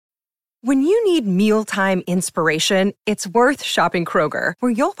When you need mealtime inspiration, it's worth shopping Kroger,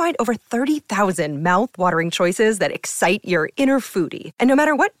 where you'll find over 30,000 mouth-watering choices that excite your inner foodie. And no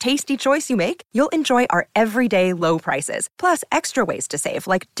matter what tasty choice you make, you'll enjoy our everyday low prices, plus extra ways to save,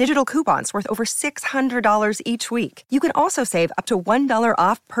 like digital coupons worth over $600 each week. You can also save up to $1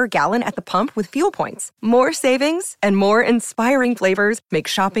 off per gallon at the pump with fuel points. More savings and more inspiring flavors make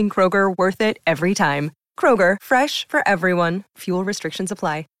shopping Kroger worth it every time. Kroger, fresh for everyone. Fuel restrictions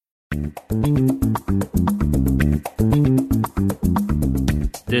apply.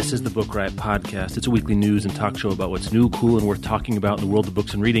 This is the Book Riot Podcast. It's a weekly news and talk show about what's new, cool, and worth talking about in the world of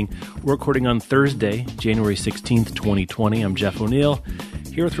books and reading. We're recording on Thursday, January 16th, 2020. I'm Jeff O'Neill.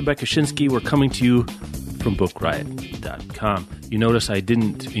 Here with Rebecca Schinsky. We're coming to you from BookRiot.com. You notice I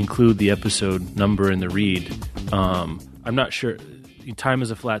didn't include the episode number in the read. I'm not sure. Time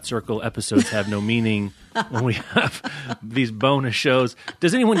is a flat circle. Episodes have no meaning when we have these bonus shows.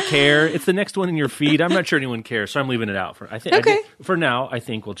 Does anyone care? It's the next one in your feed. I'm not sure anyone cares, so I'm leaving it out. For now, I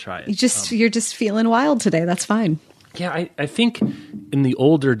think we'll try it. You're just feeling wild today. That's fine. Yeah, I think in the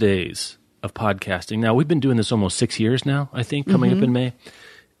older days of podcasting, now we've been doing this almost 6 years now, I think, coming up in May.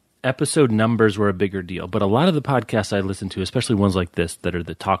 Episode numbers were a bigger deal, but a lot of the podcasts I listen to, especially ones like this that are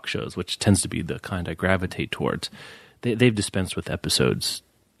the talk shows, which tends to be the kind I gravitate towards, they've dispensed with episodes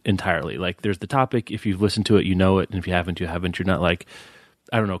entirely. Like, there's the topic. If you've listened to it, you know it. And if you haven't, you haven't. You're not like,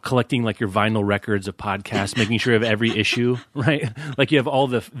 I don't know, collecting like your vinyl records of podcasts, making sure you have every issue, right? Like you have all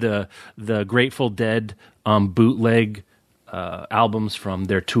the Grateful Dead bootleg albums from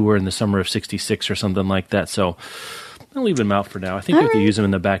their tour in the summer of '66 or something like that. So I'll leave them out for now. I think we have to use them in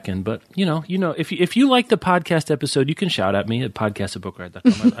the back end. But, you know, if you like the podcast episode, you can shout at me at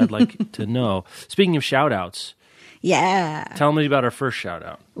podcast@bookriot.com. I'd like to know. Speaking of shout-outs, yeah. Tell me about our first shout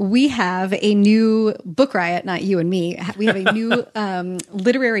out. We have a new Book Riot, not you and me. We have a new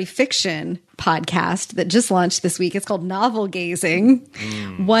literary fiction podcast that just launched this week. It's called Novel Gazing.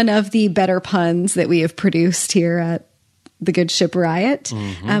 One of the better puns that we have produced here at the Good Ship Riot.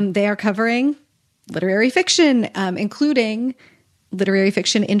 They are covering literary fiction, including literary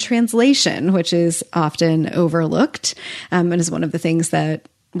fiction in translation, which is often overlooked and is one of the things that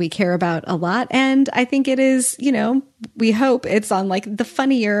we care about a lot. And I think it is, you know, we hope it's on like the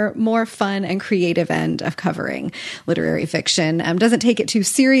funnier, more fun and creative end of covering literary fiction. Doesn't take it too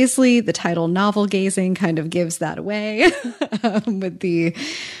seriously. The title Novel Gazing kind of gives that away with the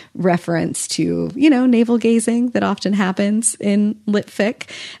reference to, you know, navel gazing that often happens in lit fic,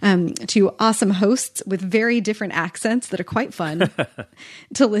 to awesome hosts with very different accents that are quite fun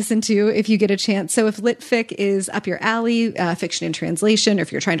to listen to if you get a chance. So if lit fic is up your alley, fiction in translation, or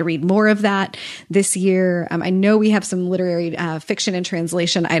if you're trying to read more of that this year, I know we have some literary fiction and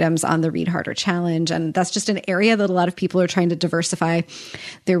translation items on the Read Harder Challenge, and that's just an area that a lot of people are trying to diversify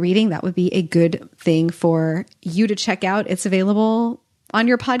their reading. That would be a good thing for you to check out. It's available on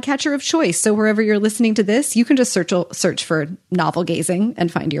your podcatcher of choice. So wherever you're listening to this, you can just search for Novel Gazing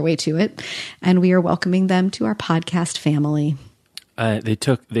and find your way to it. And we are welcoming them to our podcast family.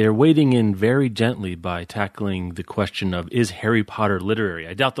 They're wading in very gently by tackling the question of, is Harry Potter literary?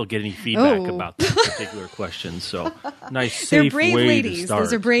 I doubt they'll get any feedback about that particular question. So nice, safe They're brave way ladies. to start.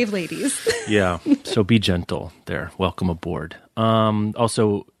 Those are brave ladies. Yeah. So be gentle there. Welcome aboard.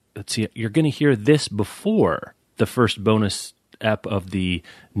 Also, let's see, you're going to hear this before the first bonus ep of the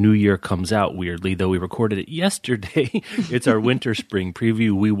new year comes out, weirdly, though we recorded it yesterday. It's our winter spring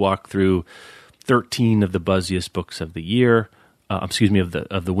preview. We walk through 13 of the buzziest books of the year. Of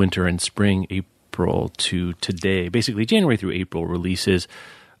the winter and spring, April to today, basically January through April releases.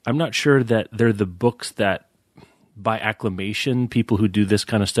 I'm not sure that they're the books that, by acclamation, people who do this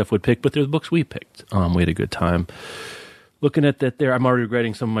kind of stuff would pick, but they're the books we picked. We had a good time looking at that there. I'm already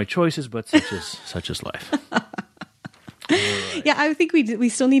regretting some of my choices, but such is life. Right. Yeah, I think we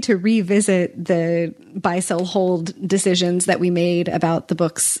still need to revisit the buy, sell, hold decisions that we made about the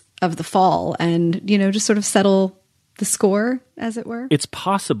books of the fall and, you know, just sort of settle the score, as it were. It's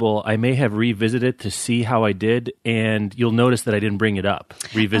possible I may have revisited to see how I did, and you'll notice that I didn't bring it up.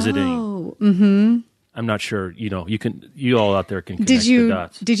 Revisiting. Oh, mm-hmm. I'm not sure. You know, you all out there can connect the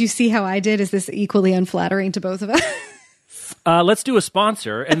dots. Did you see how I did? Is this equally unflattering to both of us? Let's do a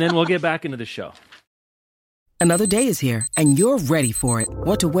sponsor, and then we'll get back into the show. Another day is here, and you're ready for it.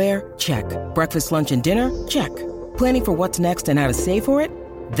 What to wear? Check. Breakfast, lunch, and dinner? Check. Planning for what's next and how to save for it?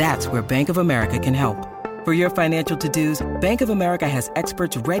 That's where Bank of America can help. For your financial to-dos, Bank of America has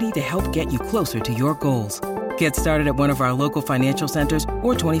experts ready to help get you closer to your goals. Get started at one of our local financial centers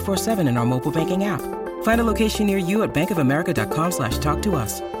or 24/7 in our mobile banking app. Find a location near you at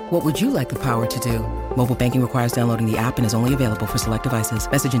bankofamerica.com/talktous. What would you like the power to do? Mobile banking requires downloading the app and is only available for select devices.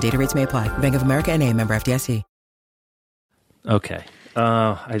 Message and data rates may apply. Bank of America N.A., member FDIC. Okay.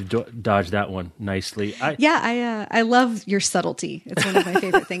 I dodged that one nicely. I love your subtlety. It's one of my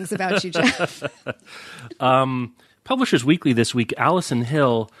favorite things about you, Jeff. Publishers Weekly this week, Allison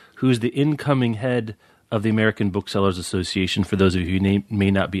Hill, who's the incoming head of the American Booksellers Association. For those of you who may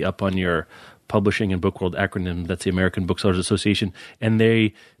not be up on your publishing and book world acronym, that's the American Booksellers Association. And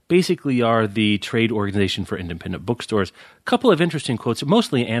they basically are the trade organization for independent bookstores. A couple of interesting quotes,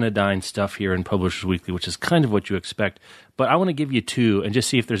 mostly anodyne stuff here in Publishers Weekly, which is kind of what you expect. But I want to give you two and just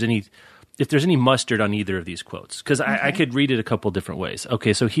see if there's any mustard on either of these quotes, because I could read it a couple different ways.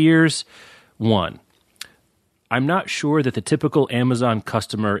 Okay, so here's one. I'm not sure that the typical Amazon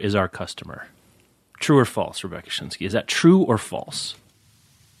customer is our customer. True or false, Rebecca Schinsky? Is that true or false?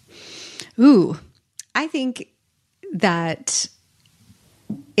 Ooh, I think that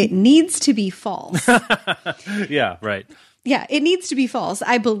it needs to be false. Yeah, right. Yeah, it needs to be false.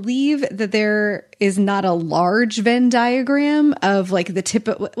 I believe that there is not a large Venn diagram of like the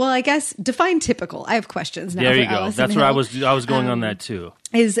typical. Well, I guess define typical. I have questions now. There you for go. Allison That's Hill. where I was going on that too.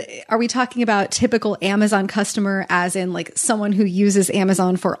 Are we talking about typical Amazon customer as in like someone who uses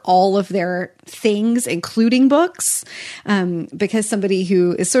Amazon for all of their things, including books? Because somebody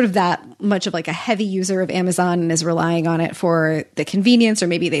who is sort of that much of like a heavy user of Amazon and is relying on it for the convenience, or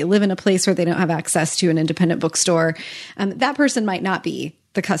maybe they live in a place where they don't have access to an independent bookstore, that person might not be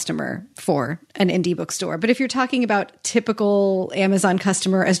the customer for an indie bookstore. But if you're talking about typical Amazon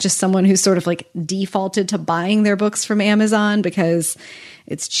customer as just someone who's sort of like defaulted to buying their books from Amazon because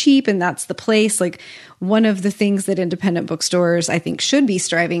it's cheap and that's the place, like one of the things that independent bookstores I think should be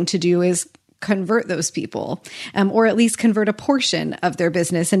striving to do is convert those people, or at least convert a portion of their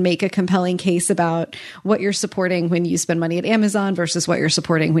business and make a compelling case about what you're supporting when you spend money at Amazon versus what you're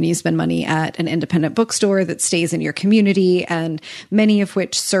supporting when you spend money at an independent bookstore that stays in your community, and many of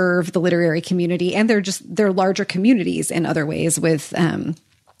which serve the literary community. And they're larger communities in other ways with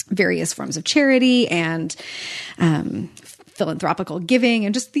various forms of charity and philanthropical giving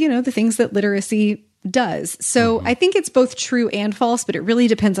and just, the things that literacy does. So I think it's both true and false, but it really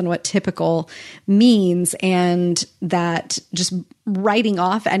depends on what typical means, and that just writing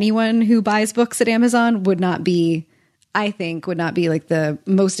off anyone who buys books at Amazon would not be like the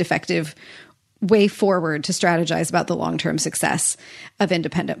most effective way forward to strategize about the long-term success of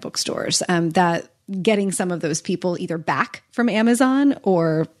independent bookstores. That getting some of those people either back from Amazon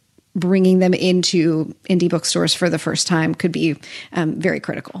or bringing them into indie bookstores for the first time could be very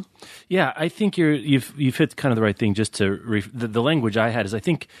critical. Yeah, I think you've hit kind of the right thing. Just to the language I had is I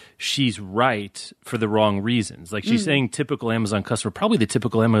think she's right for the wrong reasons. Like she's saying typical Amazon customer, probably the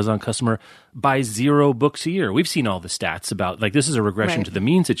typical Amazon customer buys 0 books a year. We've seen all the stats about like this is a regression to the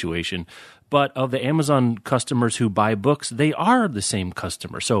mean situation. But of the Amazon customers who buy books, they are the same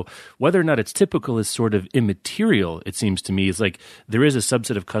customer. So whether or not it's typical is sort of immaterial, it seems to me. It's like there is a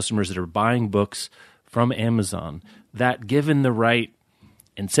subset of customers that are buying books from Amazon that, given the right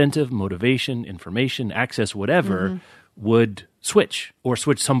incentive, motivation, information, access, whatever, would switch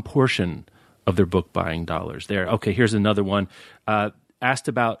some portion of their book buying dollars there. Okay, here's another one. Asked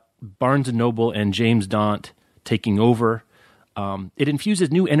about Barnes & Noble and James Daunt taking over. It infuses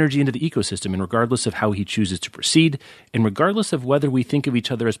new energy into the ecosystem, and regardless of how he chooses to proceed, and regardless of whether we think of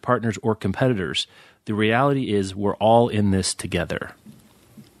each other as partners or competitors, the reality is we're all in this together.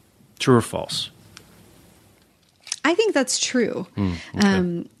 True or false? I think that's true.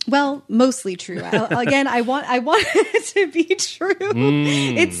 Okay. Well, mostly true. I want it to be true.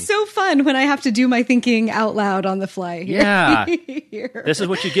 It's so fun when I have to do my thinking out loud on the fly here. Yeah. This is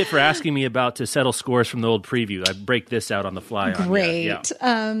what you get for asking me about to settle scores from the old preview. I break this out on the fly. Great.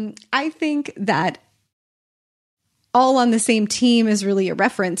 Yeah. I think that all on the same team is really a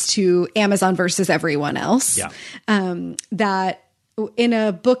reference to Amazon versus everyone else. Yeah. That in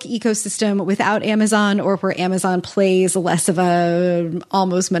a book ecosystem without Amazon, or where Amazon plays less of a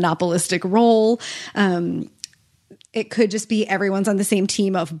almost monopolistic role, it could just be everyone's on the same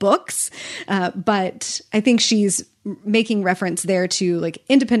team of books. But I think she's making reference there to like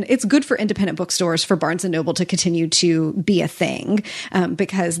independent. It's good for independent bookstores, for Barnes & Noble to continue to be a thing,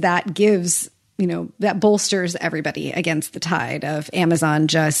 because that gives, that bolsters everybody against the tide of Amazon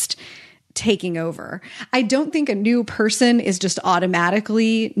just taking over. I don't think a new person is just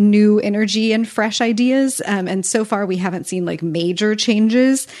automatically new energy and fresh ideas. And so far, we haven't seen like major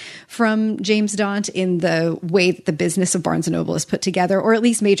changes from James Daunt in the way that the business of Barnes & Noble is put together, or at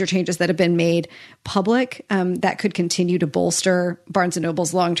least major changes that have been made public that could continue to bolster Barnes &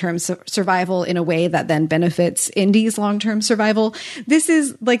 Noble's long-term survival in a way that then benefits Indie's long-term survival. This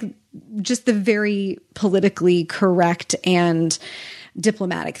is like just the very politically correct and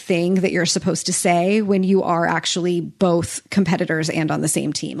diplomatic thing that you're supposed to say when you are actually both competitors and on the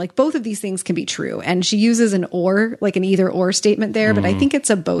same team. Like both of these things can be true. And she uses an or, like an either or statement there, but I think it's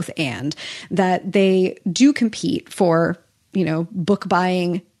a both and, that they do compete for, you know, book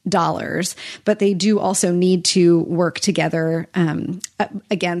buying dollars, but they do also need to work together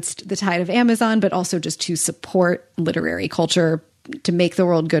against the tide of Amazon, but also just to support literary culture, to make the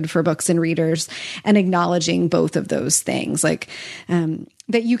world good for books and readers, and acknowledging both of those things, like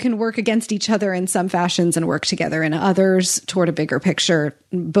that you can work against each other in some fashions and work together in others toward a bigger picture.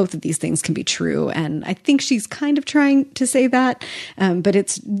 Both of these things can be true. And I think she's kind of trying to say that.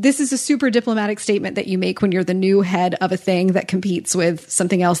 But this is a super diplomatic statement that you make when you're the new head of a thing that competes with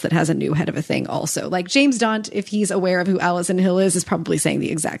something else that has a new head of a thing also. Like James Daunt, if he's aware of who Alison Hill is probably saying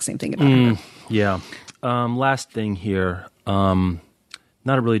the exact same thing about her. Yeah. Last thing here.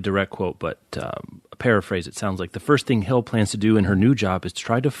 Not a really direct quote, but a paraphrase. It sounds like the first thing Hill plans to do in her new job is to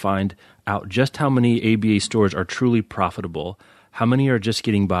try to find out just how many ABA stores are truly profitable, how many are just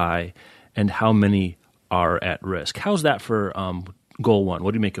getting by, and how many are at risk. How's that for goal one?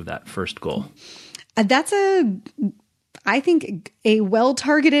 What do you make of that first goal? That's I think a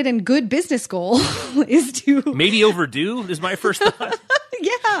well-targeted and good business goal is to... Maybe overdue is my first thought.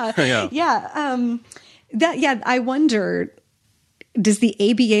 Yeah. I wonder, does the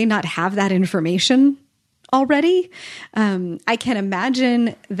ABA not have that information already? I can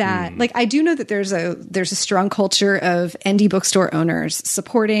imagine that, like, I do know that there's a strong culture of indie bookstore owners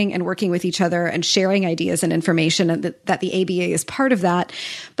supporting and working with each other and sharing ideas and information, and that the ABA is part of that.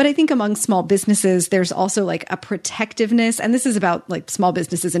 But I think among small businesses, there's also like a protectiveness, and this is about like small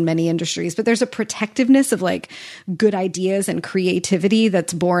businesses in many industries, but there's a protectiveness of like good ideas and creativity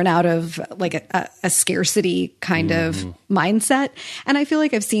that's born out of like a scarcity kind of mindset. And I feel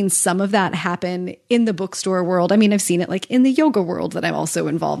like I've seen some of that happen in the bookstore world. I mean, I've seen it like in the yoga world that I'm also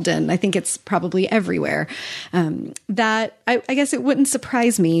involved in. I think it's probably everywhere. That I guess it wouldn't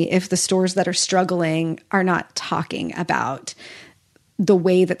surprise me if the stores that are struggling are not talking about the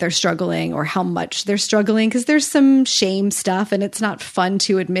way that they're struggling or how much they're struggling, because there's some shame stuff, and it's not fun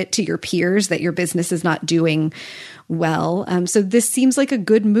to admit to your peers that your business is not doing well. So this seems like a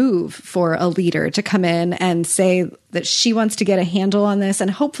good move for a leader to come in and say that she wants to get a handle on this. And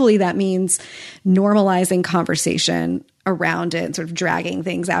hopefully that means normalizing conversation around it and sort of dragging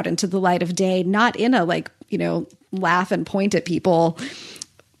things out into the light of day, not in a like, you know, laugh and point at people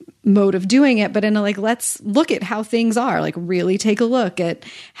mode of doing it, but in a like, let's look at how things are, like really take a look at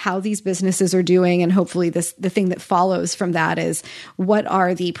how these businesses are doing. And hopefully the thing that follows from that is, what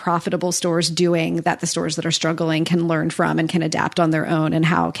are the profitable stores doing that the stores that are struggling can learn from and can adapt on their own? And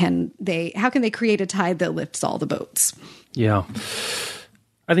how can they create a tide that lifts all the boats? Yeah,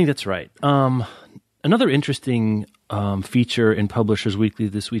 I think that's right. Another interesting feature in Publishers Weekly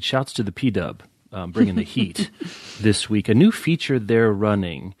this week, shouts to the P-Dub, bringing the heat this week. A new feature they're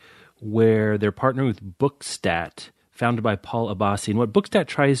running where they're partnering with Bookstat, founded by Paul Abbasi. And what Bookstat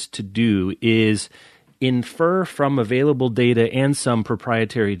tries to do is infer from available data and some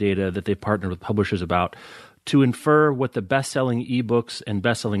proprietary data that they partnered with publishers about, to infer what the best-selling ebooks and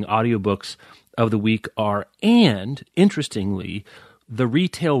best-selling audiobooks of the week are, and, interestingly, the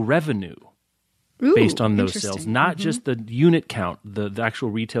retail revenue based on those sales, not just the unit count, the actual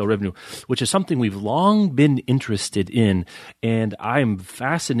retail revenue, which is something we've long been interested in. And I'm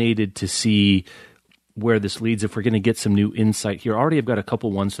fascinated to see where this leads, if we're going to get some new insight here. Already I've got a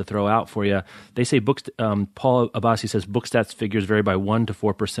couple ones to throw out for you. They say, Paul Abbasi says, Bookstat's figures vary by 1% to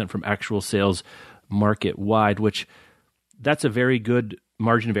 4% from actual sales market-wide, which that's a very good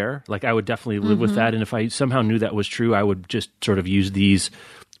margin of error. Like, I would definitely live with that. And if I somehow knew that was true, I would just sort of use these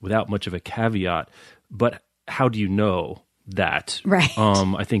without much of a caveat. But how do you know that? Right.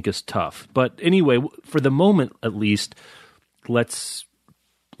 I think is tough. But anyway, for the moment at least, let's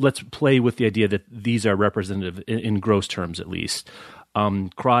play with the idea that these are representative in gross terms at least.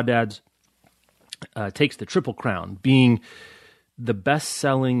 Crawdads takes the Triple Crown, being the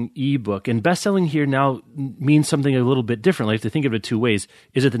best-selling ebook. And best-selling here now means something a little bit different. I have to think of it two ways.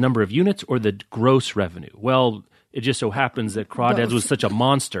 Is it the number of units or the gross revenue? Well, it just so happens that Crawdads was such a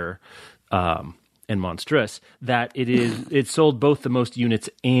monster and monstrous that it sold both the most units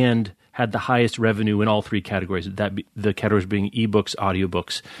and had the highest revenue in all three categories. The categories being ebooks,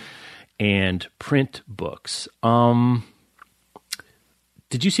 audiobooks, and print books.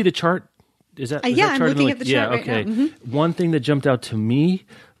 Did you see the chart? Is that yeah? I'm looking at the chart right now. Mm-hmm. One thing that jumped out to me: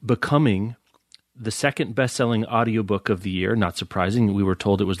 Becoming, the second best-selling audiobook of the year. Not surprising. We were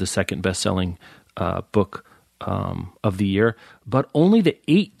told it was the second best-selling book of the year, but only the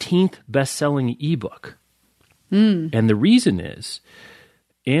 18th best-selling ebook. And the reason is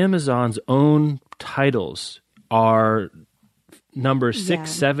Amazon's own titles are numbers 6,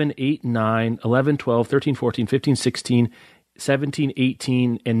 7, 8, 9, 11, 12, 13, 14, 15, 16, 17,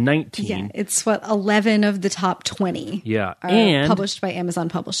 18, and 19. Yeah, it's 11 of the top 20 are published by Amazon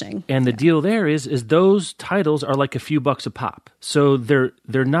Publishing. And the deal there is those titles are like a few bucks a pop. So they're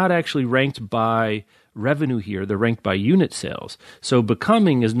not actually ranked by revenue here. They're ranked by unit sales. So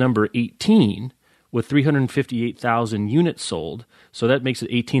Becoming is number 18 with 358,000 units sold. So that makes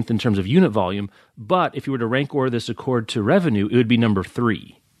it 18th in terms of unit volume. But if you were to rank order this accord to revenue, it would be number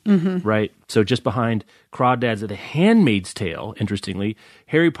 3. Right? So just behind Crawdads of The Handmaid's Tale, interestingly,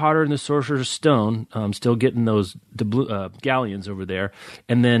 Harry Potter and the Sorcerer's Stone, still getting those galleons over there.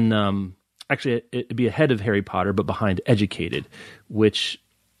 And then actually it'd be ahead of Harry Potter, but behind Educated, which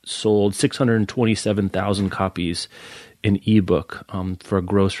sold 627,000 copies in ebook for a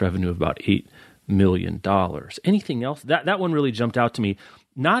gross revenue of about $8 million. Anything else? That one really jumped out to me.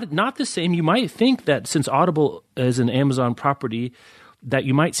 Not the same. You might think that since Audible is an Amazon property, that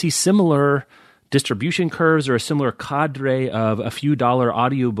you might see similar distribution curves or a similar cadre of a few dollar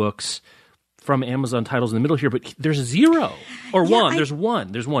audiobooks from Amazon titles in the middle here, but there's zero. Or one. There's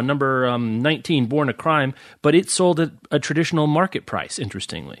one. There's one. Number 19, Born a Crime, but it sold at a traditional market price,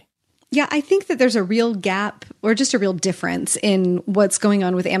 interestingly. Yeah, I think that there's a real gap or just a real difference in what's going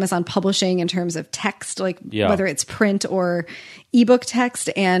on with Amazon Publishing in terms of text, whether it's print or ebook text,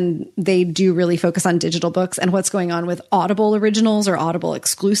 and they do really focus on digital books, and what's going on with Audible originals or Audible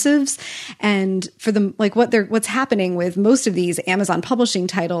exclusives. And for them, what's happening with most of these Amazon Publishing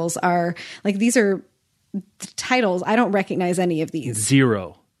titles are these are titles. I don't recognize any of these.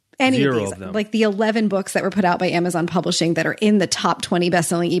 Zero of them. Like the 11 books that were put out by Amazon Publishing that are in the top 20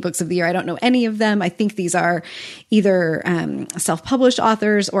 best-selling ebooks of the year. I don't know any of them. I think these are either self-published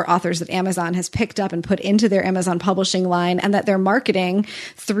authors or authors that Amazon has picked up and put into their Amazon Publishing line, and that they're marketing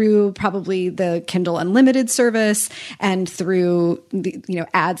through probably the Kindle Unlimited service and through the,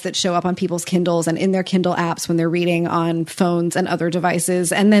 ads that show up on people's Kindles and in their Kindle apps when they're reading on phones and other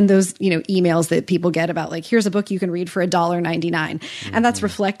devices. And then those, emails that people get about here's a book you can read for $1.99. And that's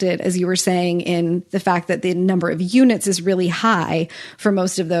reflected, as you were saying, in the fact that the number of units is really high for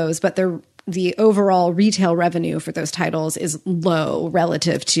most of those, but the overall retail revenue for those titles is low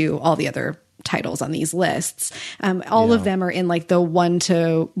relative to all the other titles on these lists. All of them are in the $1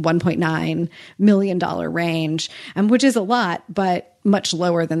 to $1.9 million range, which is a lot, but much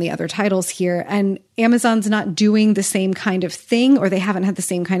lower than the other titles here. And Amazon's not doing the same kind of thing, or they haven't had the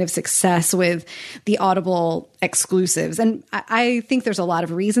same kind of success with the Audible exclusives. And I think there's a lot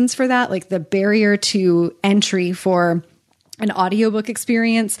of reasons for that. The barrier to entry for an audiobook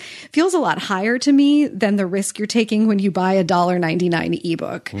experience feels a lot higher to me than the risk you're taking when you buy a $1.99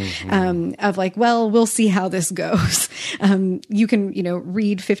 ebook. We'll see how this goes. You can,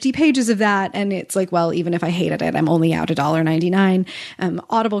 read 50 pages of that, and it's even if I hated it, I'm only out $1.99.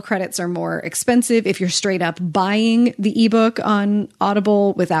 Audible credits are more expensive if you're straight up buying the ebook on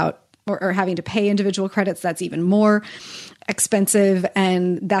Audible without or having to pay individual credits. That's even more expensive,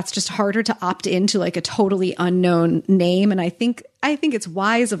 and that's just harder to opt into a totally unknown name. And I think it's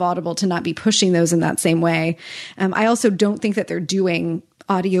wise of Audible to not be pushing those in that same way. I also don't think that they're doing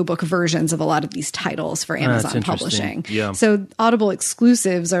audiobook versions of a lot of these titles for Amazon Publishing. Yeah. So Audible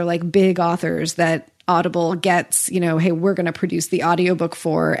exclusives are big authors that Audible gets, hey, we're going to produce the audiobook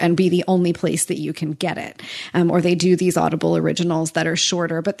for and be the only place that you can get it. Or they do these Audible originals that are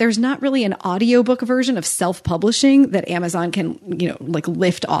shorter, but there's not really an audiobook version of self-publishing that Amazon can,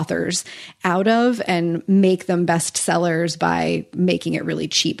 lift authors out of and make them bestsellers by making it really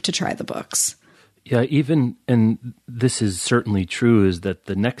cheap to try the books. Yeah, and this is certainly true, is that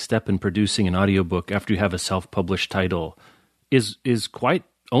the next step in producing an audiobook after you have a self-published title is quite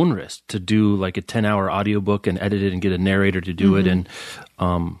onerous to do a 10-hour audiobook and edit it and get a narrator to do it. And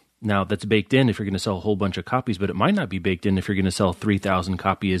now that's baked in if you're going to sell a whole bunch of copies, but it might not be baked in if you're going to sell 3,000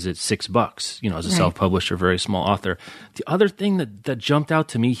 copies at $6, as a self-published or very small author. The other thing that jumped out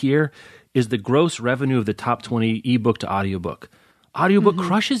to me here is the gross revenue of the top 20 ebook to audiobook. Audiobook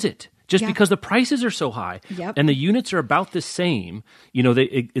crushes it just because the prices are so high and the units are about the same.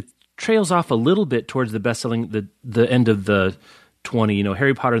 It trails off a little bit towards the best-selling, the end of the 20.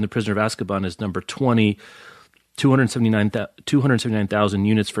 Harry Potter and the Prisoner of Azkaban is number 20, 279,000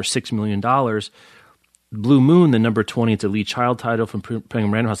 units for $6 million. Blue Moon, the number 20, it's a lead child title from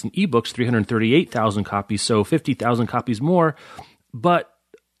Penguin Random House in ebooks, 338,000 copies, so 50,000 copies more, but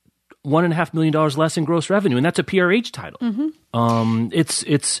 $1.5 million less in gross revenue, and that's a PRH title.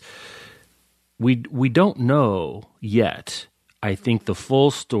 We don't know yet, I think, the full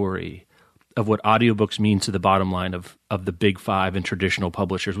story of what audiobooks means to the bottom line of the big five and traditional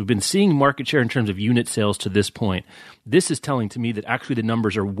publishers. We've been seeing market share in terms of unit sales to this point. This is telling to me that actually the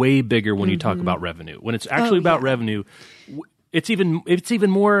numbers are way bigger when you talk about revenue. When it's actually about revenue, it's even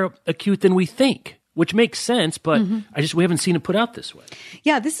more acute than we think, which makes sense, but we haven't seen it put out this way.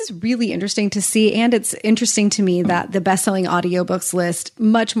 Yeah, this is really interesting to see. And it's interesting to me that the best-selling audiobooks list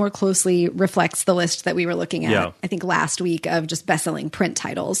much more closely reflects the list that we were looking at, I think, last week of just best-selling print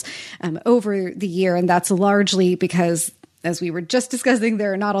titles over the year. And that's largely because, as we were just discussing,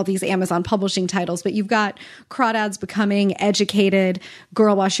 there are not all these Amazon publishing titles, but you've got Crawdads Becoming, Educated,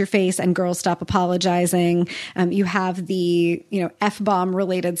 Girl Wash Your Face, and Girl Stop Apologizing. You have the F-bomb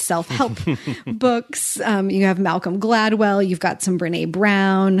related self-help books. You have Malcolm Gladwell. You've got some Brene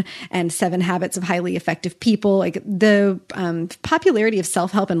Brown and 7 Habits of Highly Effective People. Like the popularity of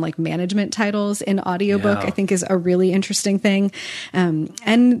self-help and like management titles in audiobook, I think, is a really interesting thing.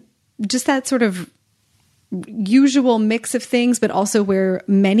 And just that sort of usual mix of things, but also where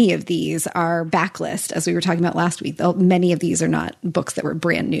many of these are backlist, as we were talking about last week. Many of these are not books that were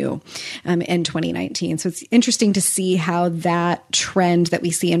brand new in 2019. So it's interesting to see how that trend that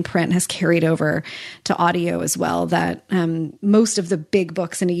we see in print has carried over to audio as well, that most of the big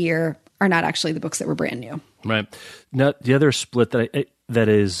books in a year are not actually the books that were brand new. Right. Now, the other split that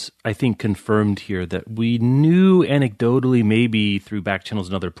is, I think, confirmed here that we knew anecdotally, maybe through back channels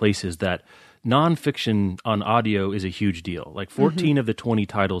and other places, that nonfiction on audio is a huge deal. Like 14 of the 20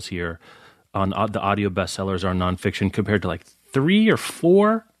 titles here on the audio bestsellers are nonfiction, compared to like 3 or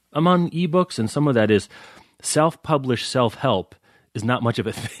 4 among ebooks. And some of that is self-published self-help is not much of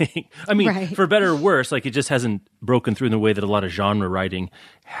a thing. I mean, for better or worse, like it just hasn't broken through in the way that a lot of genre writing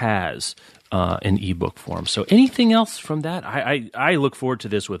has in ebook form. So anything else from that? I look forward to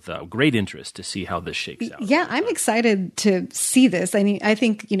this with great interest to see how this shakes out. Yeah, I'm excited to see this. I mean, I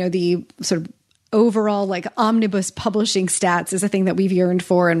think, the sort of overall like omnibus publishing stats is a thing that we've yearned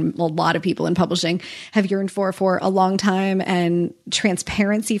for, and a lot of people in publishing have yearned for a long time, and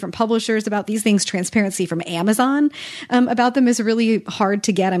transparency from publishers about these things, transparency from Amazon about them is really hard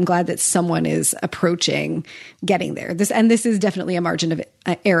to get. I'm glad that someone is approaching getting there. This is definitely a margin of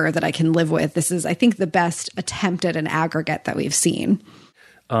error that I can live with. This is, I think, the best attempt at an aggregate that we've seen.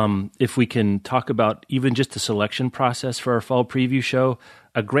 If we can talk about even just the selection process for our fall preview show,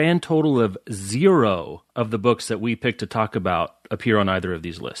 a grand total of 0 of the books that we picked to talk about appear on either of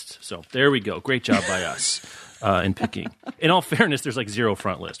these lists. So there we go. Great job by us in picking. In all fairness, there's like 0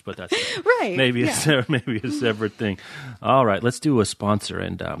 front list, but that's right. Maybe a separate thing. All right, let's do a sponsor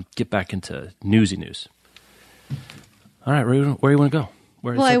and get back into newsy news. All right, where do you want to go?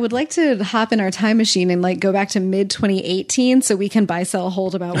 I would like to hop in our time machine and like go back to mid-2018 so we can buy, sell,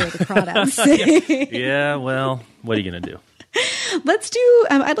 hold about where the crawdads. Yeah, well, what are you going to do? Let's do,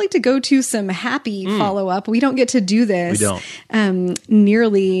 I'd like to go to some happy follow-up. We don't get to do this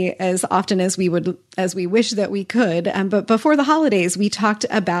nearly as often as we wish that we could. But before the holidays, we talked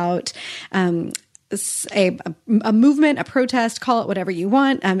about a movement, a protest, call it whatever you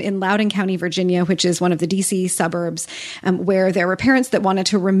want, in Loudoun County, Virginia, which is one of the DC suburbs, where there were parents that wanted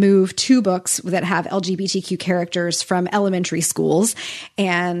to remove 2 books that have LGBTQ characters from elementary schools.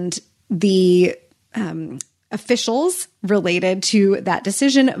 And the officials related to that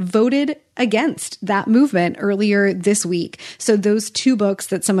decision voted against that movement earlier this week. So those 2 books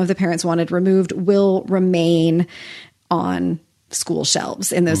that some of the parents wanted removed will remain on school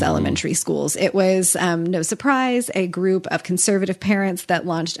shelves in those elementary schools. It was no surprise, a group of conservative parents that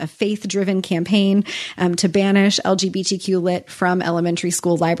launched a faith-driven campaign to banish LGBTQ lit from elementary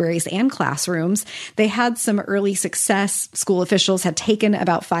school libraries and classrooms. They had some early success. School officials had taken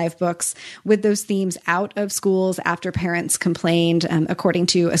about 5 books with those themes out of schools after parents complained, according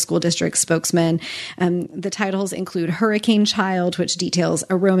to a school district spokesman. The titles include Hurricane Child, which details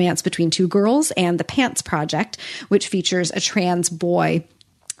a romance between 2 girls, and The Pants Project, which features a trans boy.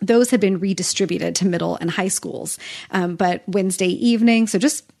 Those had been redistributed to middle and high schools. But Wednesday evening, so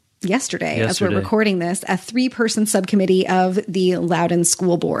just yesterday, as we're recording this, a 3-person subcommittee of the Loudoun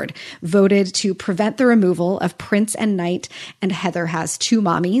School Board voted to prevent the removal of Prince and Knight and Heather Has Two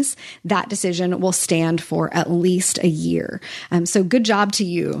Mommies. That decision will stand for at least a year. So good job to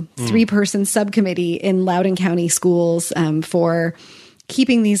you, 3-person subcommittee in Loudoun County Schools, for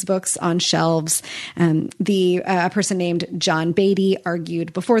keeping these books on shelves. A person named John Beatty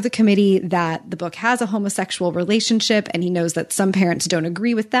argued before the committee that the book has a homosexual relationship, and he knows that some parents don't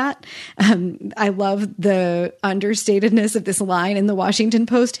agree with that. I love the understatedness of this line in the Washington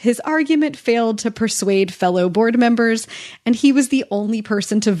Post. His argument failed to persuade fellow board members, and he was the only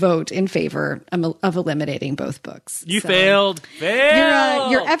person to vote in favor of eliminating both books. You failed.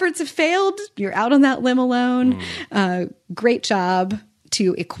 Your efforts have failed. You're out on that limb alone. Great job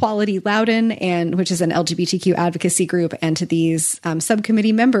to Equality Loudoun, which is an LGBTQ advocacy group, and to these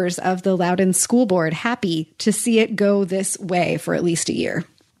subcommittee members of the Loudoun School Board. Happy to see it go this way for at least a year.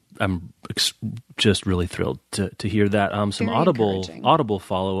 I'm just really thrilled to hear that. Some audible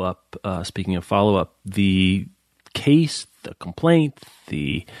follow-up, speaking of follow-up, the case, the complaint,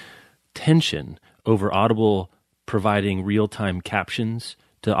 the tension over Audible providing real-time captions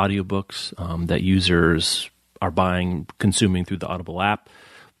to audiobooks that users are consuming through the Audible app,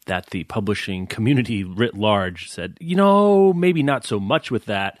 that the publishing community writ large said, maybe not so much with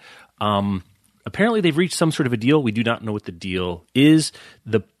that. Apparently they've reached some sort of a deal. We do not know what the deal is.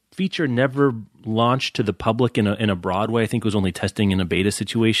 The feature never launched to the public in a broad way. I think it was only testing in a beta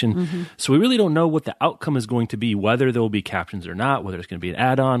situation. So we really don't know what the outcome is going to be, whether there will be captions or not, whether it's going to be an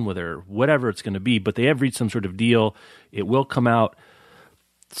add-on, whatever it's going to be. But they have reached some sort of deal. It will come out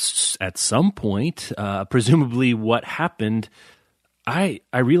at some point. Presumably what happened, I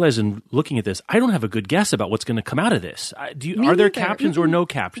realize in looking at this, I don't have a good guess about what's going to come out of this. Are there captions or no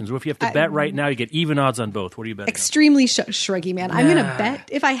captions? Or if you have to bet right now, you get even odds on both. What are you betting? Extremely shruggy, man. I'm going to bet,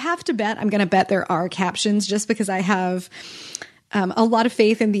 if I have to bet, I'm going to bet there are captions, just because I have a lot of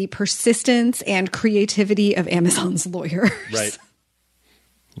faith in the persistence and creativity of Amazon's lawyers. Right.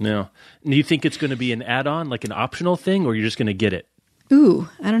 No. Do you think it's going to be an add-on, like an optional thing, or you're just going to get it? Ooh,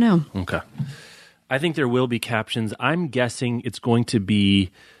 I don't know. Okay. I think there will be captions. I'm guessing it's going to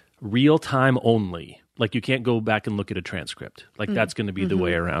be real time only. Like you can't go back and look at a transcript. Like that's going to be the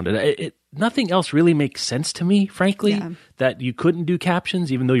way around it. Nothing else really makes sense to me, frankly, that you couldn't do captions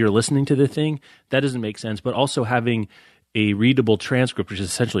even though you're listening to the thing. That doesn't make sense. But also having a readable transcript, which is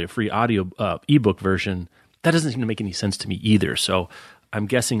essentially a free audio ebook version, that doesn't seem to make any sense to me either. So I'm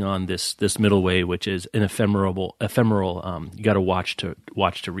guessing on this middle way, which is an ephemeral. You got to watch to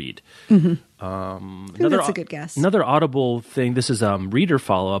read. That's a good guess. Another Audible thing. This is reader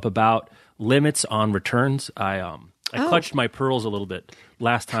follow up about limits on returns. I clutched my pearls a little bit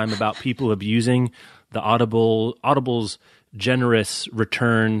last time about people abusing the Audible's generous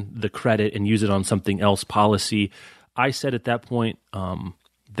return the credit and use it on something else policy. I said at that point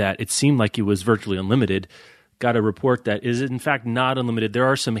that it seemed like it was virtually unlimited. Got a report that is in fact not unlimited. There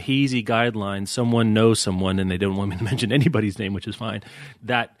are some hazy guidelines. Someone knows someone, and they don't want me to mention anybody's name, which is fine,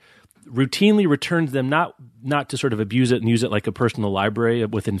 that routinely returns them not to sort of abuse it and use it like a personal library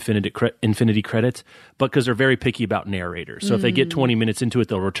with infinity credits, but because they're very picky about narrators. So if they get 20 minutes into it,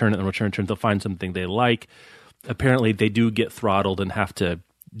 they'll return it and return. They'll find something they like. Apparently, they do get throttled and have to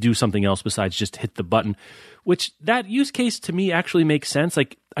do something else besides just hit the button, which that use case to me actually makes sense.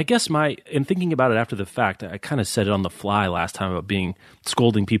 Like, I guess in thinking about it after the fact, I kind of said it on the fly last time about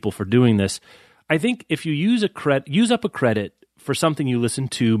scolding people for doing this. I think if you use up a credit for something you listen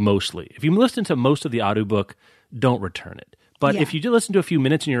to mostly, if you listen to most of the audiobook, don't return it. But if you do listen to a few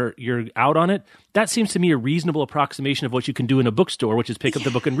minutes and you're out on it, that seems to me a reasonable approximation of what you can do in a bookstore, which is pick up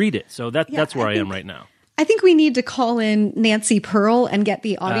the book and read it. So that's where I am right now. I think we need to call in Nancy Pearl and get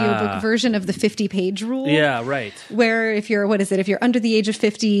the audiobook version of the 50-page rule. Yeah, right. Where if you're under the age of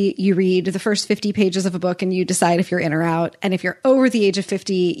 50, you read the first 50 pages of a book and you decide if you're in or out. And if you're over the age of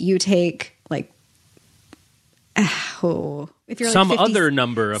 50, you take if you're some 50, other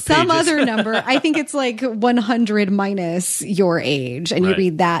number of pages. Some other number. I think it's 100 minus your age, and you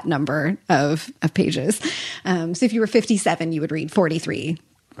read that number of pages. So if you were 57, you would read 43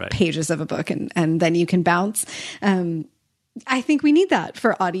 pages of a book, and then you can bounce. I think we need that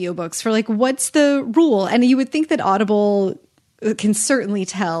for audiobooks, for what's the rule? And you would think that Audible can certainly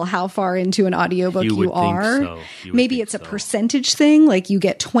tell how far into an audiobook you are. Maybe it's a percentage thing, like you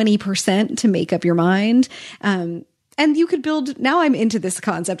get 20% to make up your mind. And you could build, now I'm into this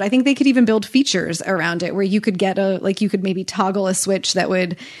concept. I think they could even build features around it where you could get you could maybe toggle a switch that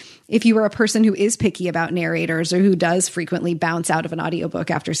would, if you are a person who is picky about narrators or who does frequently bounce out of an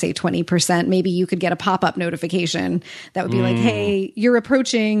audiobook after, say, 20%, maybe you could get a pop-up notification that would be like, hey, you're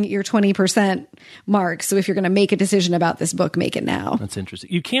approaching your 20% mark. So if you're going to make a decision about this book, make it now. That's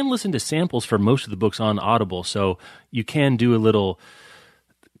interesting. You can listen to samples for most of the books on Audible, so you can do a little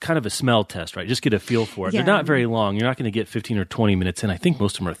kind of a smell test, right? Just get a feel for it. Yeah. They're not very long. You're not going to get 15 or 20 minutes in. I think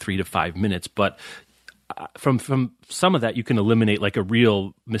most of them are 3 to 5 minutes, but from some of that, you can eliminate like a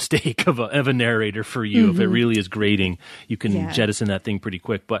real mistake of a narrator for you. If it really is grating, you can jettison that thing pretty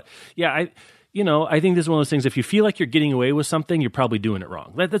quick. But yeah, I think this is one of those things. If you feel like you're getting away with something, you're probably doing it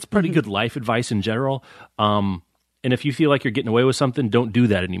wrong. That's pretty good life advice in general. And if you feel like you're getting away with something, don't do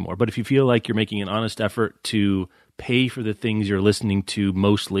that anymore. But if you feel like you're making an honest effort to pay for the things you're listening to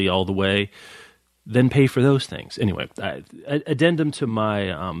mostly all the way, then pay for those things. Anyway, addendum to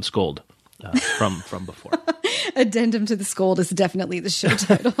my scold. From before. Addendum to the Scold is definitely the show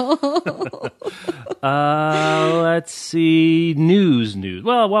title. Let's see. News.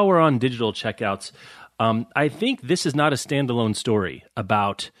 Well, while we're on digital checkouts, I think this is not a standalone story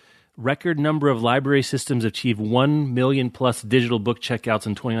about record number of library systems achieve 1 million plus digital book checkouts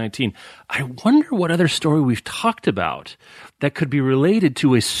in 2019. I wonder what other story we've talked about that could be related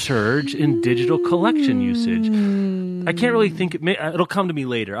to a surge in digital collection usage. I can't really think. It'll come to me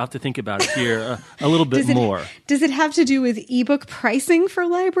later. I'll have to think about it here a little bit more. Does it have to do with ebook pricing for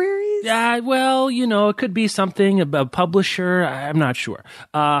libraries? Yeah, well, it could be something about a publisher. I'm not sure.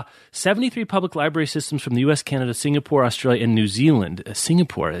 73 public library systems from the U.S., Canada, Singapore, Australia, and New Zealand.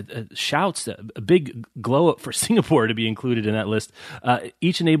 Singapore shouts a big glow up for Singapore to be included in that list.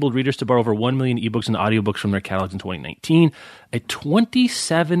 Each enabled readers to borrow over 1 million ebooks and audiobooks from their catalogs in 2019. A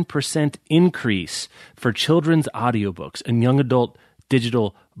 27% increase for children's audiobooks and young adult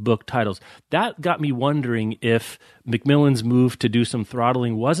digital book titles. That got me wondering if Macmillan's move to do some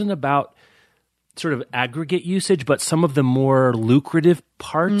throttling wasn't about sort of aggregate usage, but some of the more lucrative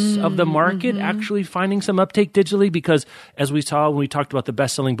parts of the market actually finding some uptake digitally, because as we saw when we talked about the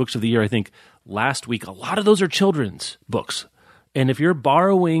best-selling books of the year, I think last week, a lot of those are children's books. And if you're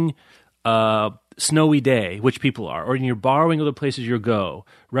borrowing Snowy Day, which people are, or you're borrowing other places you go,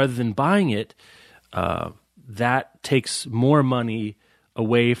 rather than buying it, that takes more money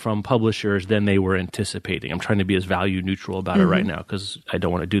away from publishers than they were anticipating. I'm trying to be as value neutral about it right now because I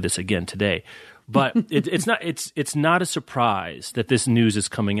don't want to do this again today. But it's not a surprise that this news is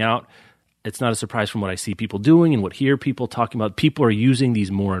coming out. It's not a surprise from what I see people doing and what hear people talking about. People are using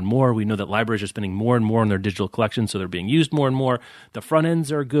these more and more. We know that libraries are spending more and more on their digital collections, so they're being used more and more. The front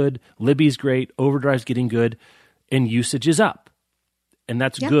ends are good. Libby's great. Overdrive's getting good. And usage is up. And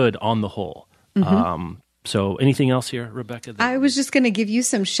that's good on the whole. So anything else here, Rebecca? I was just going to give you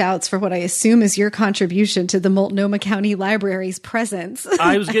some shouts for what I assume is your contribution to the Multnomah County Library's presence.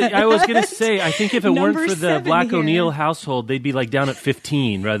 I was going to say, I think if it weren't for the Black O'Neill household, they'd be like down at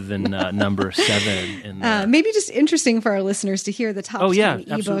 15 rather than number 7. Maybe just interesting for our listeners to hear the top 10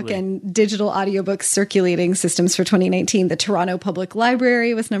 ebook and digital audiobook circulating systems for 2019. The Toronto Public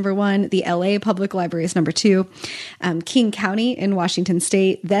Library was number 1. The LA Public Library is number 2. King County in Washington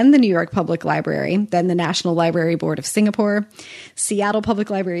State, then the New York Public Library, then the National Library Board of Singapore, Seattle Public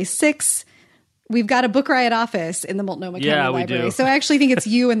Library 6. We've got a Book Riot office in the Multnomah County Library. Do. So I actually think it's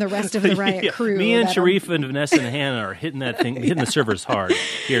you and the rest of the Riot crew. Me and Sharif and Vanessa and Hannah are hitting the servers hard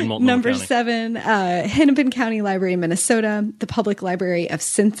here in Multnomah Number County. 7, Hennepin County Library in Minnesota, the Public Library of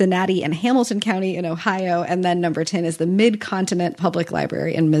Cincinnati and Hamilton County in Ohio, and then number 10 is the Mid-Continent Public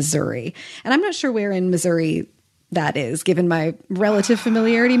Library in Missouri. And I'm not sure where in Missouri that is, given my relative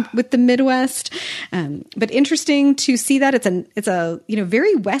familiarity with the Midwest. But interesting to see that it's a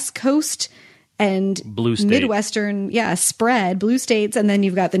very West Coast and blue state. Midwestern, spread, blue states, and then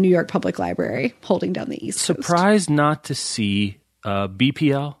you've got the New York Public Library holding down the East Coast. Surprised not to see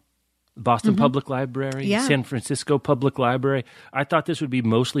BPL, Boston Public Library, San Francisco Public Library. I thought this would be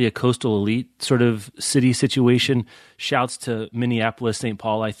mostly a coastal elite sort of city situation. Shouts to Minneapolis, St.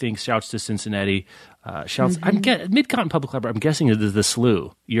 Paul, I think. Shouts to Cincinnati. Shouts. Mid-Continent Public Library, I'm guessing it is the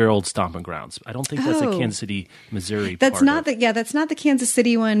SLU, your old stomping grounds. I don't think that's a Kansas City, Missouri that's not the Kansas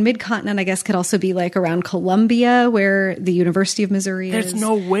City one. Mid-Continent, I guess, could also be like around Columbia, where the University of Missouri is. There's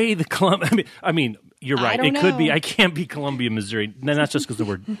no way the Columbia... I mean, you're right. It could be. I can't be Columbia, Missouri. And that's just because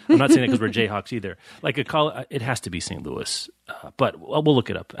I'm not saying that because we're Jayhawks either. Like it has to be St. Louis. But we'll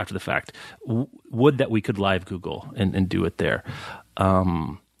look it up after the fact. Would that we could live Google and do it there.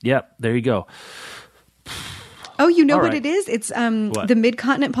 There you go. Oh, you know what it is? It's the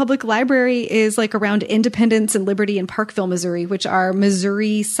Mid-Continent Public Library is like around Independence and Liberty and Parkville, Missouri, which are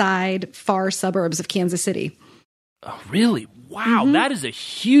Missouri side far suburbs of Kansas City. Oh, really? Wow, that is a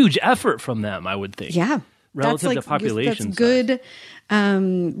huge effort from them, I would think. Yeah. Relative to population That's good,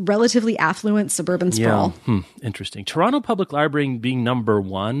 relatively affluent suburban sprawl. Interesting. Toronto Public Library being number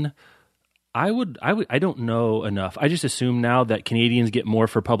one, I don't know enough. I just assume now that Canadians get more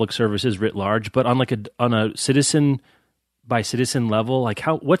for public services writ large, but on a citizen by citizen level, like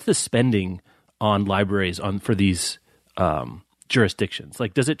what's the spending on libraries for these jurisdictions?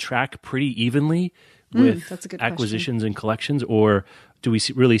 Like, does it track pretty evenly with that's a good acquisitions and collections, or do we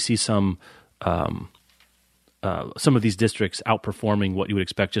really see some of these districts outperforming what you would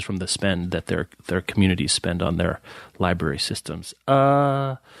expect just from the spend that their communities spend on their library systems?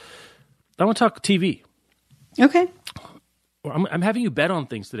 I want to talk TV. Okay. I'm having you bet on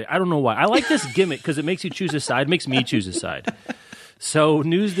things today. I don't know why. I like this gimmick because it makes you choose a side. It makes me choose a side. So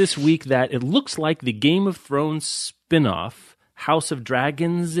news this week that it looks like the Game of Thrones spinoff, House of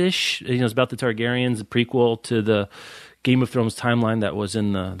Dragons-ish, it's about the Targaryens, a prequel to the Game of Thrones timeline that was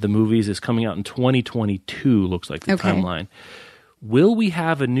in the movies, is coming out in 2022, looks like the timeline. Will we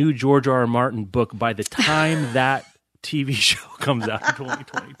have a new George R.R. Martin book by the time that TV show comes out in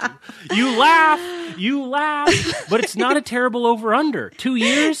 2022? You laugh, but it's not a terrible over-under. 2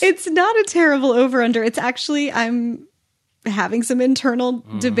 years? It's not a terrible over-under. It's actually, I'm having some internal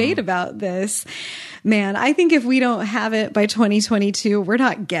debate about this. Man, I think if we don't have it by 2022, we're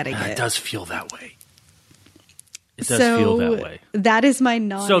not getting it. It does feel that way. It does feel that way. That is my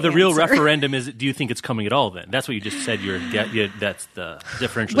non-answer. So the real referendum is, do you think it's coming at all then? That's what you just said. That's the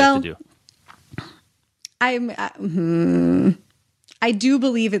differential you have to do. I do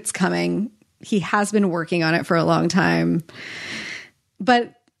believe it's coming. He has been working on it for a long time.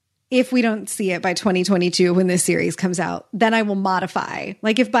 But if we don't see it by 2022 when this series comes out, then I will modify.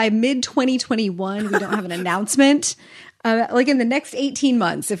 Like if by mid-2021 we don't have an announcement, like in the next 18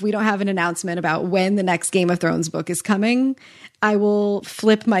 months, if we don't have an announcement about when the next Game of Thrones book is coming, I will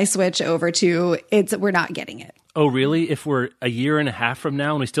flip my switch over to we're not getting it. Oh, really? If we're a year and a half from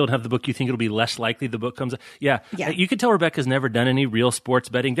now and we still don't have the book, you think it'll be less likely the book comes out? Yeah. You can tell Rebecca's never done any real sports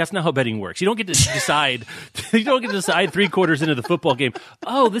betting. That's not how betting works. You don't get to decide. You don't get to decide 3 quarters into the football game.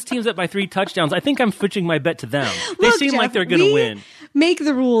 Oh, this team's up by 3 touchdowns. I think I'm switching my bet to them. They seem like they're going to win. Make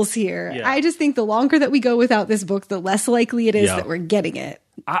the rules here. Yeah. I just think the longer that we go without this book, the less likely it is that we're getting it.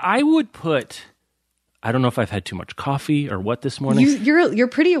 I would put... I don't know if I've had too much coffee or what this morning. You're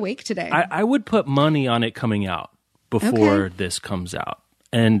pretty awake today. I would put money on it coming out before this comes out.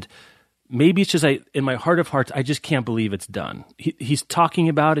 And maybe it's just in my heart of hearts, I just can't believe it's done. He's talking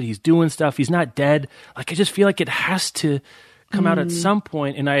about it. He's doing stuff. He's not dead. Like I just feel like it has to come out at some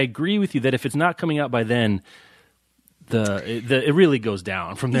point. And I agree with you that if it's not coming out by then, it really goes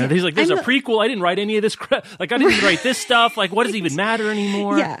down from there. Yeah. He's like, there's a prequel. I didn't write any of this crap. Like, I didn't even write this stuff. Like, what does it even matter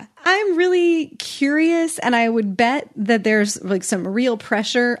anymore? Yeah. I'm really curious, and I would bet that there's like some real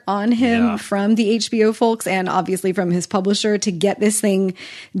pressure on him from the HBO folks and obviously from his publisher to get this thing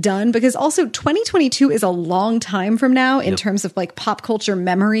done, because also 2022 is a long time from now in terms of like pop culture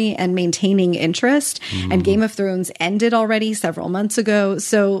memory and maintaining interest. And Game of Thrones ended already several months ago.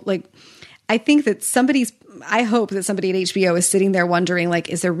 So like, I think that I hope that somebody at HBO is sitting there wondering, like,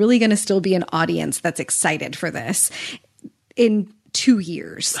 is there really going to still be an audience that's excited for this in 2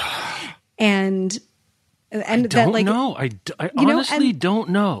 years? And I don't know. I honestly don't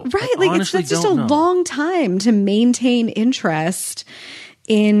know. Right. Like that's just a long time to maintain interest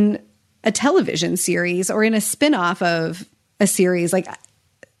in a television series or in a spinoff of a series. Like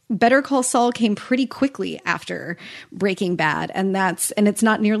Better Call Saul came pretty quickly after Breaking Bad, and it's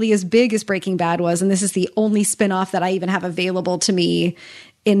not nearly as big as Breaking Bad was. And this is the only spinoff that I even have available to me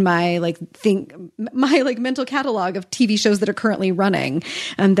in my mental catalog of TV shows that are currently running,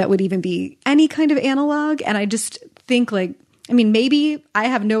 that would even be any kind of analog. And I just think maybe I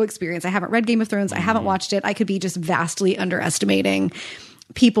have no experience. I haven't read Game of Thrones. I haven't watched it. I could be just vastly underestimating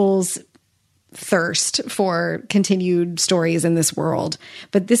people's thirst for continued stories in this world.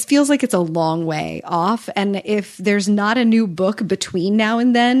 But this feels like it's a long way off. And if there's not a new book between now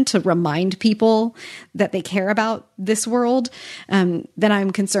and then to remind people that they care about this world, then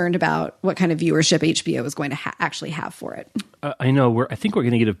I'm concerned about what kind of viewership HBO is going to actually have for it. I know. I think we're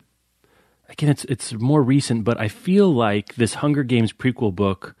going to get again, it's more recent, but I feel like this Hunger Games prequel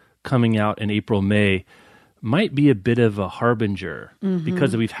book coming out in April, May might be a bit of a harbinger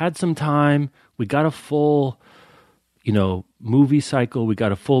because we've had some time. We got a full, movie cycle. We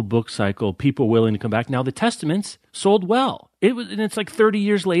got a full book cycle. People willing to come back. Now the Testaments sold well. And it's like 30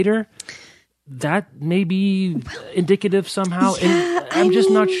 years later. That may be indicative somehow. Yeah, and I'm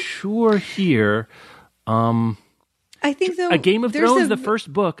just not sure here. I think though, A Game of Thrones, the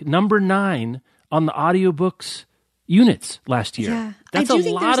first book, number 9 on the audiobooks. units last year. Yeah. That's I a do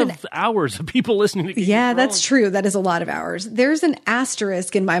think lot there's of hours of people listening to Game Yeah, of that's Thrones. true. That is a lot of hours. There's an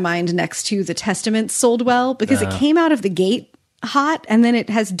asterisk in my mind next to The Testament sold well because it came out of the gate hot and then it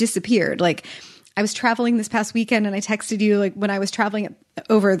has disappeared. Like, I was traveling this past weekend and I texted you, like, when I was traveling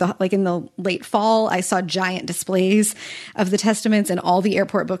over the, like, in the late fall, I saw giant displays of the Testaments in all the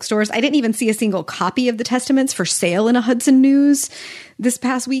airport bookstores. I didn't even see a single copy of the Testaments for sale in a Hudson News this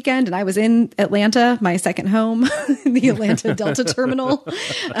past weekend. And I was in Atlanta, my second home, the Atlanta Delta terminal.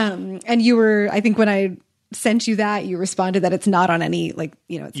 And you were, I think when I sent you that, you responded that it's not on any, like,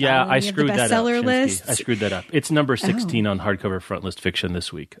 it's not on I any screwed of the that up. bestseller Shinsky. lists. I screwed that up. It's number 16 on hardcover front list fiction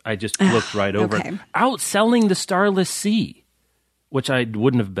this week. I just looked right over okay. it. Outselling The Starless Sea, which I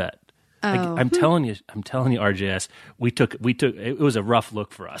wouldn't have bet. I'm telling you, RJS, we took. It was a rough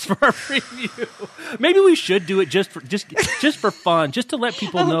look for us for our preview. Maybe we should do it just for fun, just to let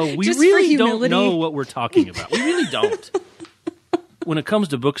people know we just really for don't humility. know what we're talking about. We really don't. When it comes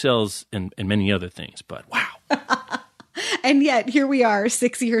to book sales and many other things, but wow. And yet here we are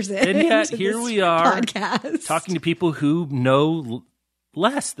 6 years in. And yet into here this we are podcast. talking to people who know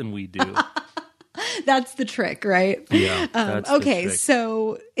less than we do. That's the trick, right? Yeah. That's the Okay, trick.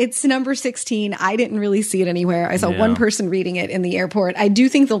 so it's number 16. I didn't really see it anywhere. I saw Yeah. one person reading it in the airport. I do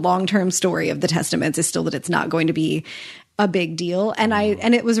think the long-term story of the Testaments is still that it's not going to be a big deal. And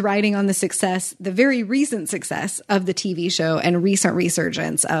it was riding on the success, the very recent success of the TV show and recent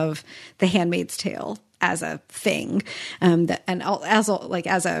resurgence of The Handmaid's Tale as a thing.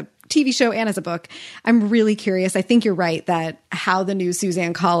 As a TV show and as a book. I'm really curious. I think you're right that how the new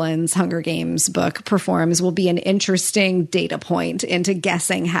Suzanne Collins Hunger Games book performs will be an interesting data point into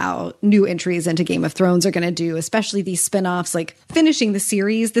guessing how new entries into Game of Thrones are going to do, especially these spinoffs, like finishing the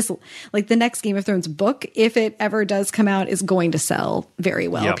series. This, like the next Game of Thrones book, if it ever does come out, is going to sell very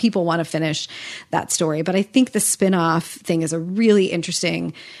well. Yep. People want to finish that story. But I think the spinoff thing is a really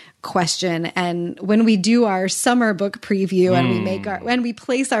interesting question. And when we do our summer book preview and when we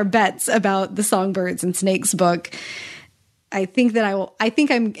place our bets about the Songbirds and Snakes book, I think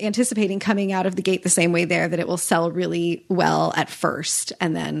I'm anticipating coming out of the gate the same way there, that it will sell really well at first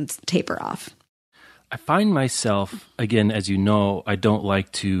and then taper off. I find myself, again, as you know, I don't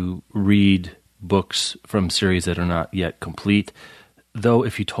like to read books from series that are not yet complete. Though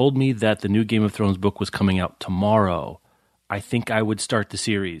if you told me that the new Game of Thrones book was coming out tomorrow, I think I would start the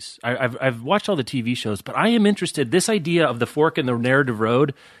series. I've watched all the TV shows, but I am interested. This idea of the fork in the narrative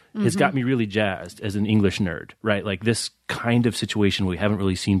road has got me really jazzed as an English nerd, right? Like this kind of situation we haven't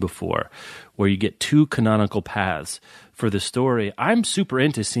really seen before, where you get two canonical paths for the story. I'm super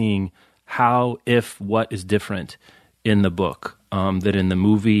into seeing how, if, what is different in the book that in the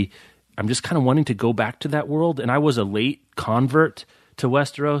movie. I'm just kind of wanting to go back to that world. And I was a late convert to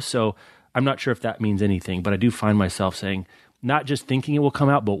Westeros, so I'm not sure if that means anything, but I do find myself saying, not just thinking it will come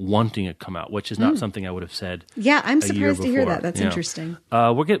out, but wanting it to come out, which is not something I would have said. Yeah, I'm a year surprised to hear before. that. That's Yeah. interesting.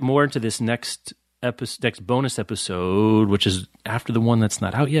 We'll get more into this next bonus episode, which is after the one that's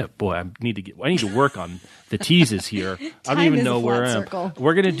not out yet. Boy, I need to work on the teases here. I don't Time even is know a where I flat am. circle.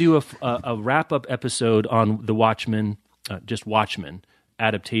 We're going to do a wrap up episode on the Watchmen, just Watchmen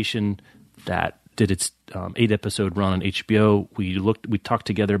adaptation that did its 8-episode run on HBO. We talked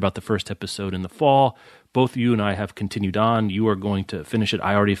together about the first episode in the fall. Both you and I have continued on. You are going to finish it.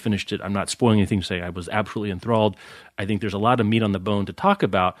 I already finished it. I'm not spoiling anything to say I was absolutely enthralled. I think there's a lot of meat on the bone to talk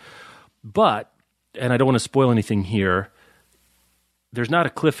about. But, and I don't want to spoil anything here, there's not a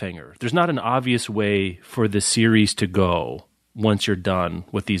cliffhanger. There's not an obvious way for the series to go once you're done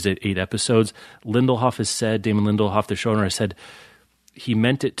with these 8 episodes. Lindelof has said, Damon Lindelof, the showrunner, has said he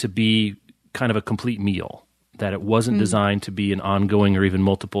meant it to be kind of a complete meal, that it wasn't designed to be an ongoing or even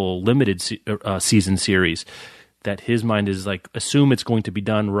multiple limited season series, that his mind is like, assume it's going to be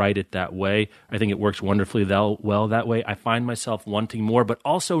done, write it that way. I think it works wonderfully well that way. I find myself wanting more, but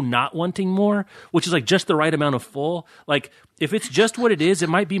also not wanting more, which is like just the right amount of full. Like, if it's just what it is, it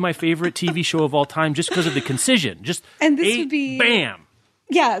might be my favorite TV show of all time just because of the concision. Just And this 8, would be- bam.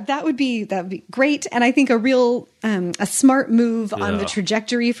 Yeah, that would be great, and I think a real a smart move on the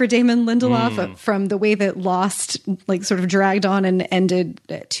trajectory for Damon Lindelof from the way that Lost like sort of dragged on and ended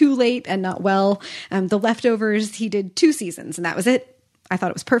too late and not well. The Leftovers, he did 2 seasons, and that was it. I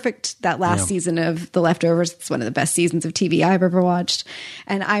thought it was perfect. That last season of The Leftovers, it's one of the best seasons of TV I've ever watched.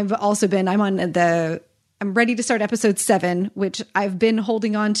 And I'm ready to start episode 7, which I've been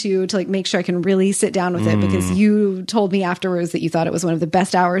holding on to like make sure I can really sit down with it, because you told me afterwards that you thought it was one of the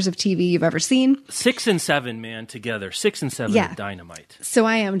best hours of TV you've ever seen. 6 and 7, man, together. 6 and 7 Yeah. are dynamite. So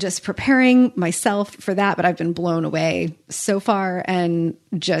I am just preparing myself for that, but I've been blown away so far, and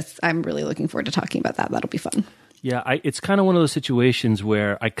I'm really looking forward to talking about that. That'll be fun. Yeah, it's kind of one of those situations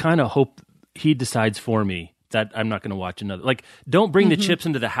where I kind of hope he decides for me that I'm not going to watch another. Like, don't bring the chips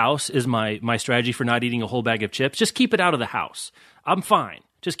into the house is my strategy for not eating a whole bag of chips. Just keep it out of the house. I'm fine.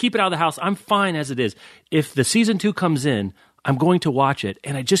 Just keep it out of the house. I'm fine as it is. If the season 2 comes in, I'm going to watch it,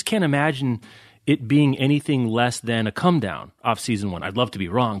 and I just can't imagine it being anything less than a come down off season 1. I'd love to be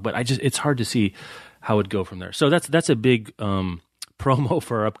wrong, but it's hard to see how it'd go from there. So that's a big promo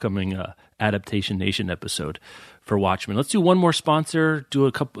for our upcoming Adaptation Nation episode for Watchmen. Let's do one more sponsor, do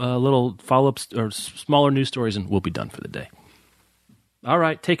a couple little follow-ups or smaller news stories, and we'll be done for the day. All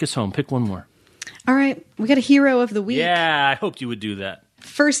right, take us home. Pick one more. All right, we got a hero of the week. Yeah, I hoped you would do that.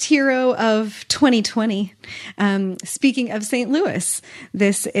 First hero of 2020. Speaking of St. Louis,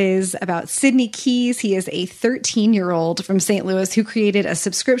 this is about Sidney Keys. He is a 13-year-old from St. Louis who created a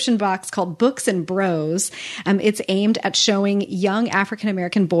subscription box called Books and Bros. It's aimed at showing young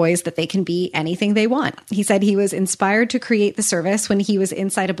African-American boys that they can be anything they want. He said he was inspired to create the service when he was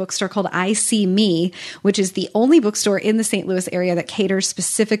inside a bookstore called I See Me, which is the only bookstore in the St. Louis area that caters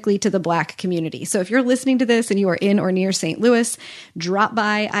specifically to the Black community. So if you're listening to this and you are in or near St. Louis, drop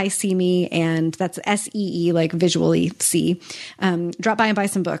by I See Me, and that's SEE, like visually see. Drop by and buy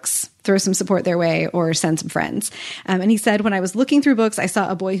some books, throw some support their way, or send some friends. And he said, when I was looking through books, I saw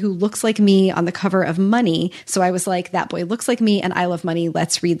a boy who looks like me on the cover of Money. So I was like, that boy looks like me and I love money.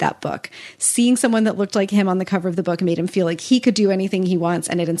 Let's read that book. Seeing someone that looked like him on the cover of the book made him feel like he could do anything he wants,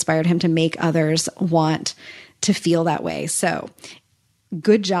 and it inspired him to make others want to feel that way. So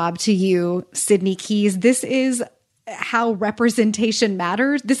good job to you, Sidney Keys. This is how representation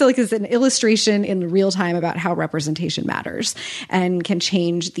matters. This is an illustration in real time about how representation matters and can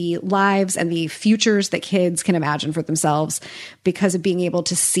change the lives and the futures that kids can imagine for themselves because of being able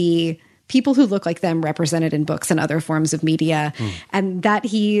to see people who look like them represented in books and other forms of media. And that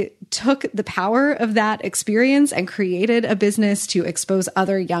he took the power of that experience and created a business to expose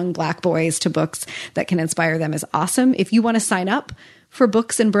other young Black boys to books that can inspire them is awesome. If you want to sign up for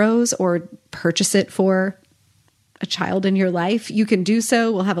Books and Bros or purchase it for a child in your life, you can do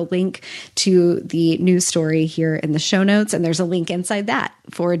so. We'll have a link to the news story here in the show notes, and there's a link inside that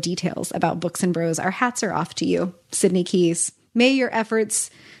for details about Books and Bros. Our hats are off to you, Sidney Keys. May your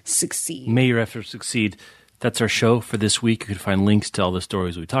efforts succeed. May your efforts succeed. That's our show for this week. You can find links to all the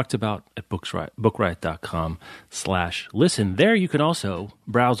stories we talked about at bookriot.com/listen. There you can also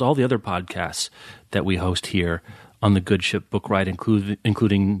browse all the other podcasts that we host here on the Good Ship Book Riot,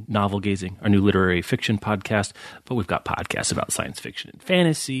 including Novel Gazing, our new literary fiction podcast. But we've got podcasts about science fiction and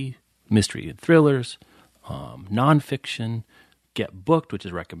fantasy, mystery and thrillers, nonfiction, Get Booked, which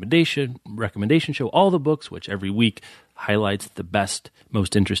is a recommendation show, all the books, which every week highlights the best,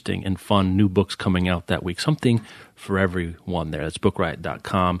 most interesting, and fun new books coming out that week. Something for everyone there. That's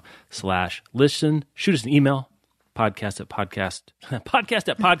bookriot.com/listen. Shoot us an email. Podcast at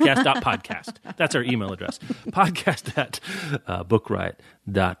podcast.podcast. That's our email address. Podcast at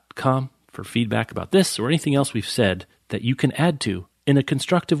bookriot.com for feedback about this or anything else we've said that you can add to in a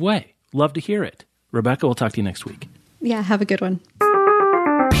constructive way. Love to hear it. Rebecca, we'll talk to you next week. Yeah, have a good one.